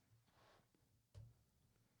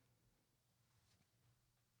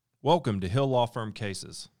Welcome to Hill Law Firm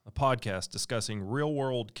Cases, a podcast discussing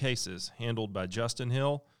real-world cases handled by Justin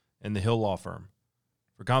Hill and the Hill Law Firm.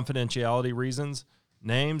 For confidentiality reasons,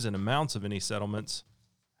 names and amounts of any settlements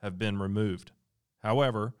have been removed.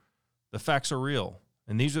 However, the facts are real,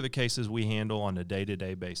 and these are the cases we handle on a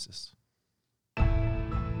day-to-day basis.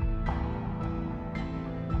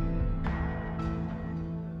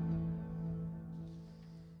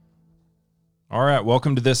 All right,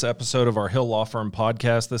 welcome to this episode of our Hill Law Firm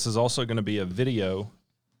podcast. This is also going to be a video.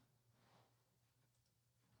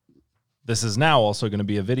 This is now also going to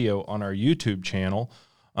be a video on our YouTube channel.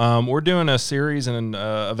 We're doing a series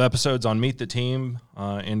of episodes on Meet the Team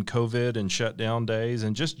in COVID and shutdown days.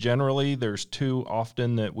 And just generally, there's too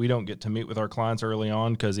often that we don't get to meet with our clients early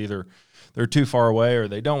on because either they're too far away or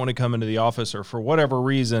they don't want to come into the office, or for whatever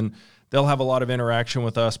reason, they'll have a lot of interaction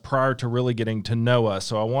with us prior to really getting to know us.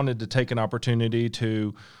 So I wanted to take an opportunity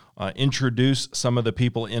to introduce some of the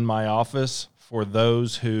people in my office for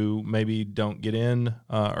those who maybe don't get in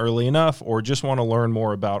early enough or just want to learn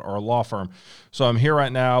more about our law firm. So I'm here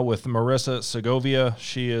right now with Marissa Segovia.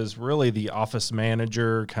 She is really the office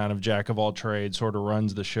manager, kind of jack of all trades, sort of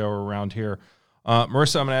runs the show around here.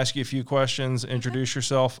 Marissa, I'm going to ask you a few questions. Introduce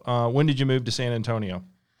yourself. When did you move to San Antonio?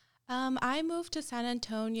 I moved to San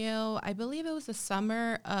Antonio, I believe it was the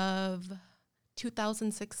summer of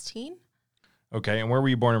 2016. Okay, and where were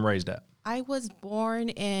you born and raised at? I was born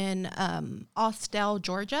in Austell,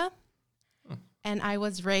 Georgia, and I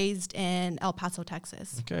was raised in El Paso,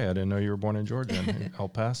 Texas. Okay, I didn't know you were born in Georgia, in El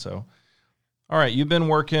Paso. All right, you've been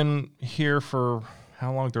working here for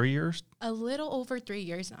how long, 3 years? A little over 3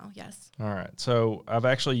 years now, yes. All right, so I've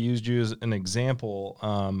actually used you as an example.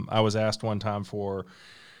 I was asked one time for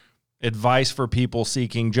advice for people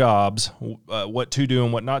seeking jobs, what to do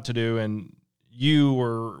and what not to do. And you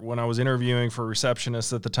were, when I was interviewing for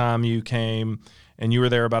receptionists at the time, you came and you were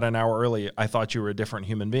there about an hour early. I thought you were a different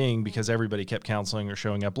human being because everybody kept counseling or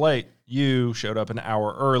showing up late. You showed up an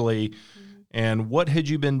hour early. Mm-hmm. And what had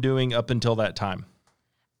you been doing up until that time?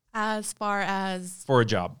 As far as? For a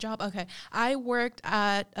job. Okay. I worked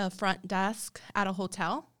at a front desk at a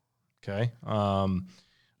hotel. Okay.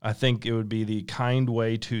 I think it would be the kind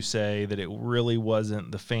way to say that it really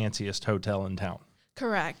wasn't the fanciest hotel in town.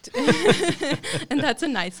 Correct. And that's a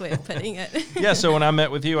nice way of putting it. Yeah, so when I met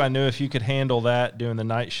with you, I knew if you could handle that, doing the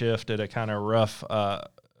night shift at a kind of rough,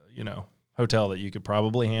 hotel, that you could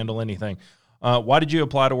probably handle anything. Why did you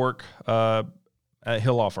apply to work at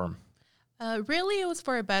Hill Law Firm? Really, it was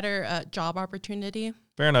for a better job opportunity.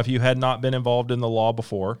 Fair enough. You had not been involved in the law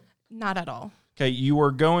before. Not at all. Okay, you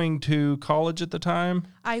were going to college at the time?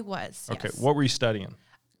 I was, Okay, yes. What were you studying?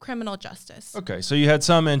 Criminal justice. Okay, so you had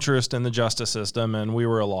some interest in the justice system, and we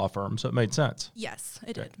were a law firm, so it made sense. Yes,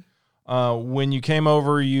 it did. When you came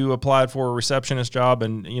over, you applied for a receptionist job,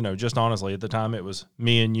 and, just honestly, at the time, it was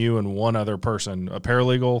me and you and one other person, a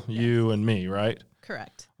paralegal, yes. You and me, right?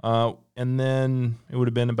 Correct. And then it would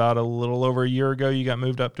have been about a little over a year ago, you got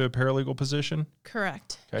moved up to a paralegal position?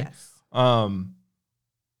 Correct, okay. Yes.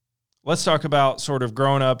 Let's talk about sort of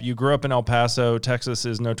growing up. You grew up in El Paso. Texas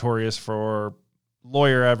is notorious for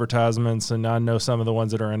lawyer advertisements, and I know some of the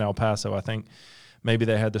ones that are in El Paso. I think maybe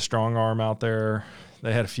they had the Strong Arm out there.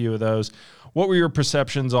 They had a few of those. What were your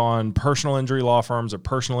perceptions on personal injury law firms or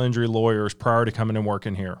personal injury lawyers prior to coming and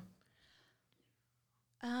working here?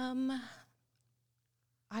 I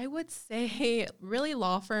would say really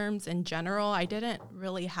law firms in general. I didn't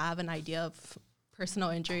really have an idea of personal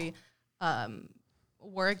injury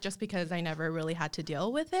work just because I never really had to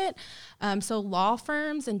deal with it. So law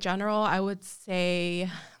firms in general, I would say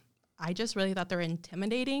I just really thought they were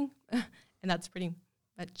intimidating, and that's pretty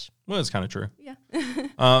much. Well, it's kind of true. Yeah.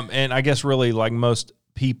 And I guess really like most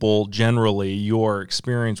people generally, your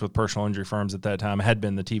experience with personal injury firms at that time had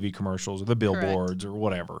been the TV commercials or the billboards. Correct. Or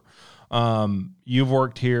whatever. You've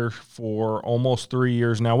worked here for almost 3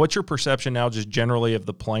 years now. What's your perception now just generally of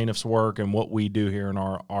the plaintiff's work and what we do here in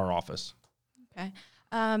our office? Okay.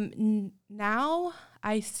 Now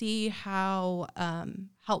I see how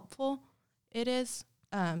helpful it is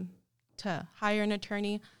to hire an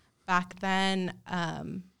attorney. Back then,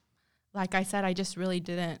 like I said, I just really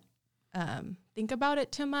didn't think about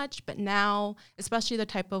it too much. But now, especially the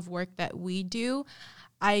type of work that we do,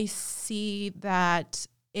 I see that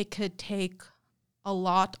it could take a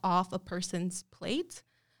lot off a person's plate.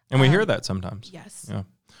 And we hear that sometimes. Yes.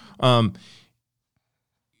 Yeah.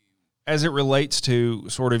 As it relates to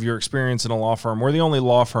sort of your experience in a law firm, we're the only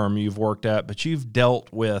law firm you've worked at, but you've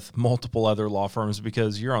dealt with multiple other law firms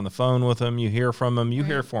because you're on the phone with them, you hear from them, you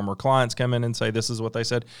hear former clients come in and say, this is what they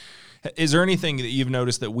said. Is there anything that you've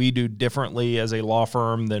noticed that we do differently as a law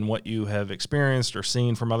firm than what you have experienced or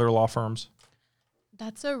seen from other law firms?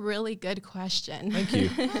 That's a really good question. Thank you.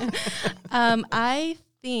 I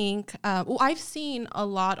think, I've seen a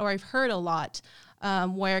lot, or I've heard a lot,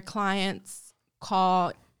 where clients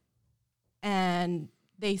call and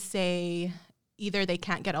they say either they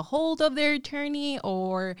can't get a hold of their attorney,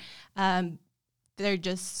 or they're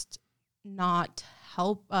just not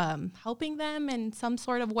helping them in some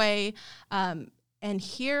sort of way. And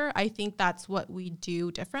here, I think that's what we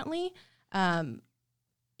do differently.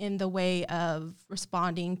 In the way of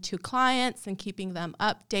responding to clients and keeping them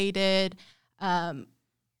updated.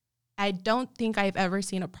 I don't think I've ever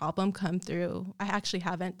seen a problem come through. I actually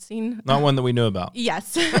haven't seen. Not one that we knew about.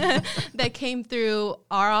 Yes, that came through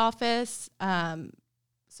our office. So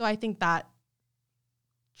I think that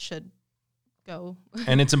should go.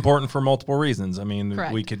 And it's important for multiple reasons. I mean,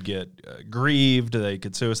 Correct. we could get grieved. They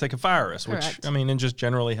could sue us. They could fire us, Correct. which, I mean, and just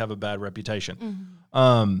generally have a bad reputation.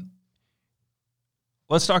 Mm-hmm.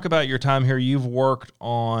 Let's talk about your time here. You've worked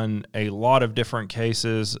on a lot of different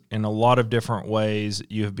cases in a lot of different ways.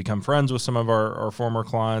 You have become friends with some of our former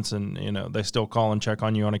clients, and they still call and check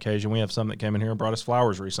on you on occasion. We have some that came in here and brought us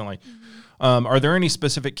flowers recently. Mm-hmm. Are there any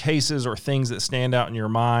specific cases or things that stand out in your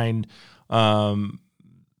mind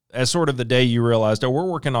as sort of the day you realized, we're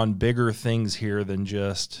working on bigger things here than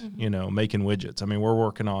just, making widgets? I mean, we're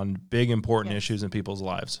working on big, important issues in people's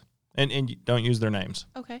lives. And don't use their names.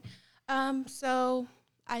 Okay. So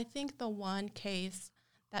I think the one case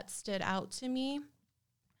that stood out to me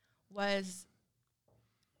was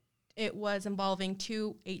involving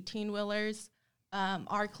two 18-wheelers.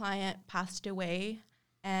 Our client passed away,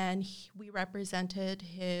 and we represented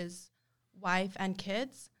his wife and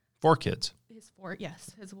kids. 4 kids.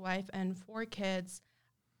 His wife and 4 kids.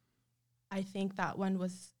 I think that one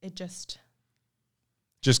was, it just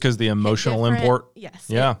because the emotional import? Yes.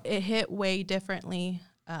 Yeah. It hit way differently.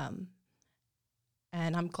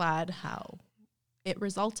 And I'm glad how it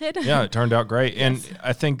resulted. Yeah, it turned out great. Yes. And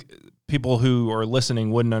I think people who are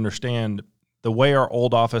listening wouldn't understand the way our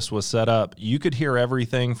old office was set up. You could hear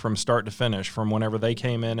everything from start to finish, from whenever they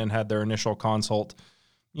came in and had their initial consult,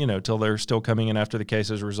 till they're still coming in after the case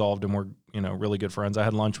is resolved, and we're, really good friends. I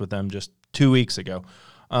had lunch with them just 2 weeks ago.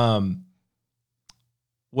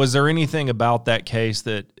 Was there anything about that case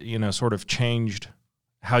that, sort of changed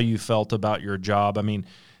how you felt about your job? I mean,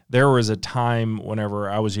 there was a time whenever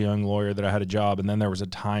I was a young lawyer that I had a job, and then there was a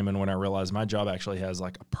time when I realized my job actually has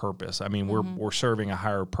like a purpose. I mean, we're serving a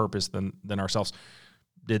higher purpose than ourselves.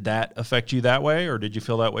 Did that affect you that way, or did you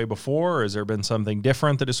feel that way before, or has there been something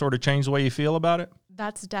different that has sort of changed the way you feel about it?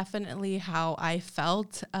 That's definitely how I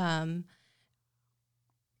felt.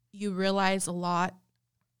 You realize a lot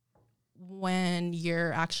when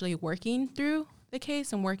you're actually working through the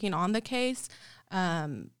case and working on the case.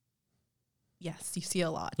 Yes, you see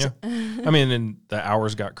a lot. Yeah. I mean, and the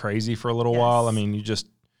hours got crazy for a little while. I mean,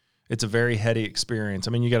 it's a very heady experience.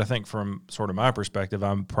 I mean, you got to think from sort of my perspective,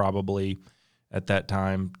 I'm probably at that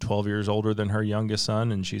time 12 years older than her youngest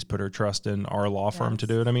son, and she's put her trust in our law firm to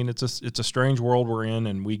do it. I mean, it's a strange world we're in,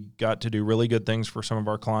 and we got to do really good things for some of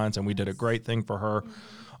our clients, and we did a great thing for her.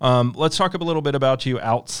 Mm-hmm. Let's talk a little bit about you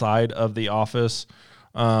outside of the office.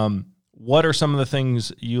 What are some of the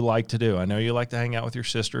things you like to do? I know you like to hang out with your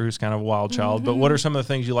sister, who's kind of a wild child, but what are some of the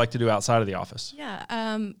things you like to do outside of the office? Yeah,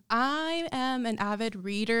 I am an avid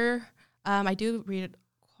reader. I do read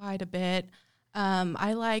quite a bit.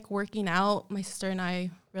 I like working out. My sister and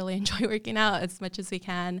I really enjoy working out as much as we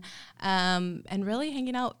can, and really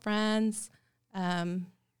hanging out with friends.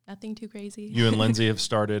 Nothing too crazy. You and Lindsay have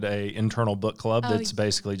started a internal book club that's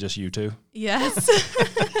basically just you two. Yes.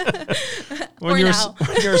 When you're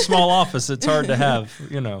a small office, it's hard to have,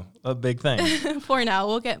 a big thing. For now,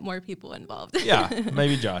 we'll get more people involved. Yeah,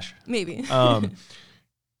 maybe Josh. Maybe.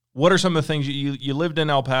 What are some of the things you lived in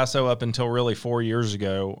El Paso up until really 4 years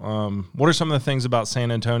ago? What are some of the things about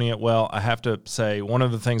San Antonio? Well, I have to say, one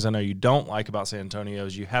of the things I know you don't like about San Antonio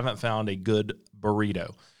is you haven't found a good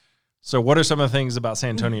burrito. So what are some of the things about San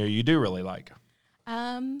Antonio you do really like?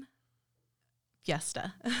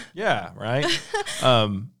 Fiesta. Yeah, right?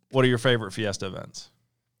 What are your favorite Fiesta events?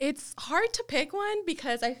 It's hard to pick one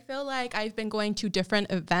because I feel like I've been going to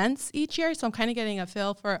different events each year, so I'm kind of getting a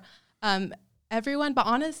feel for everyone. But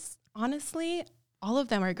honestly, all of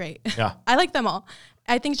them are great. Yeah. I like them all.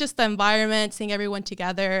 I think just the environment, seeing everyone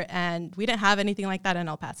together, and we didn't have anything like that in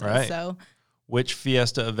El Paso. Right. So, which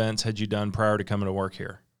Fiesta events had you done prior to coming to work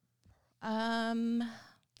here? I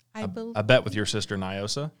bet with your sister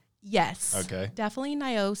Nyosa. Yes. Okay. Definitely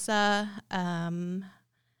Nyosa.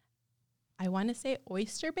 I want to say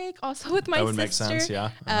Oyster Bake also with my sister. That would make sense,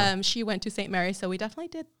 yeah. She went to St. Mary's, so we definitely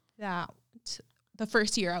did that the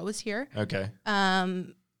first year I was here. Okay.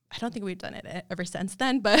 I don't think we've done it ever since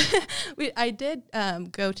then, but I did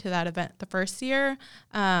go to that event the first year.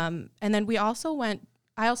 And then I also went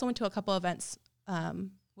to a couple events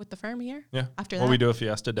with the firm here. Yeah. After that. We do a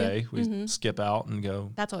fiesta day. Yeah. We skip out and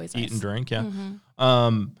go. That's always eat nice. and drink, yeah.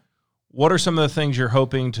 What are some of the things you're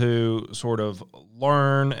hoping to sort of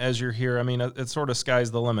learn as you're here? I mean, it's sort of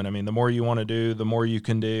sky's the limit. I mean, the more you want to do, the more you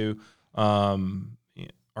can do.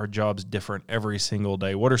 Our job's different every single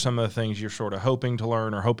day. What are some of the things you're sort of hoping to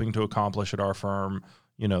learn or hoping to accomplish at our firm,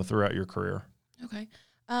 throughout your career? Okay.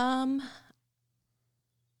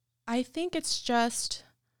 I think it's just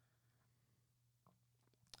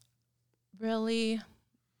really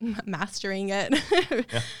mastering it.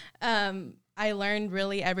 Yeah. I learned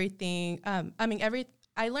really everything.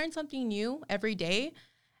 I learned something new every day.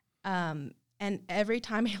 And every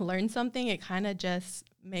time I learn something, it kind of just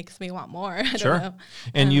makes me want more. I don't know.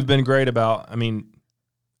 And you've been great about,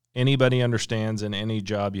 anybody understands in any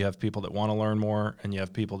job, you have people that want to learn more and you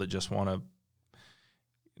have people that just want to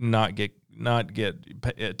not get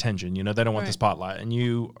attention. They don't want the spotlight. And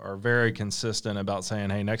you are very consistent about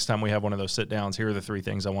saying, hey, next time we have one of those sit downs, here are the 3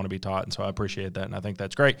 things I want to be taught. And so I appreciate that. And I think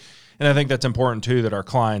that's great. And I think that's important too, that our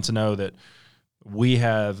clients know that we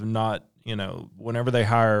have not, whenever they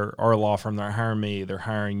hire our law firm, they're hiring me, they're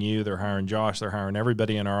hiring you, they're hiring Josh, they're hiring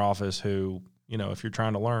everybody in our office who, if you're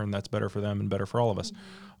trying to learn, that's better for them and better for all of us.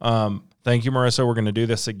 Thank you, Marissa. We're going to do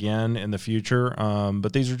this again in the future.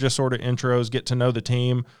 But these are just sort of intros, get to know the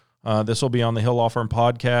team. This will be on the Hill Law Firm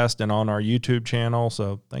podcast and on our YouTube channel.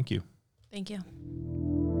 So thank you. Thank you.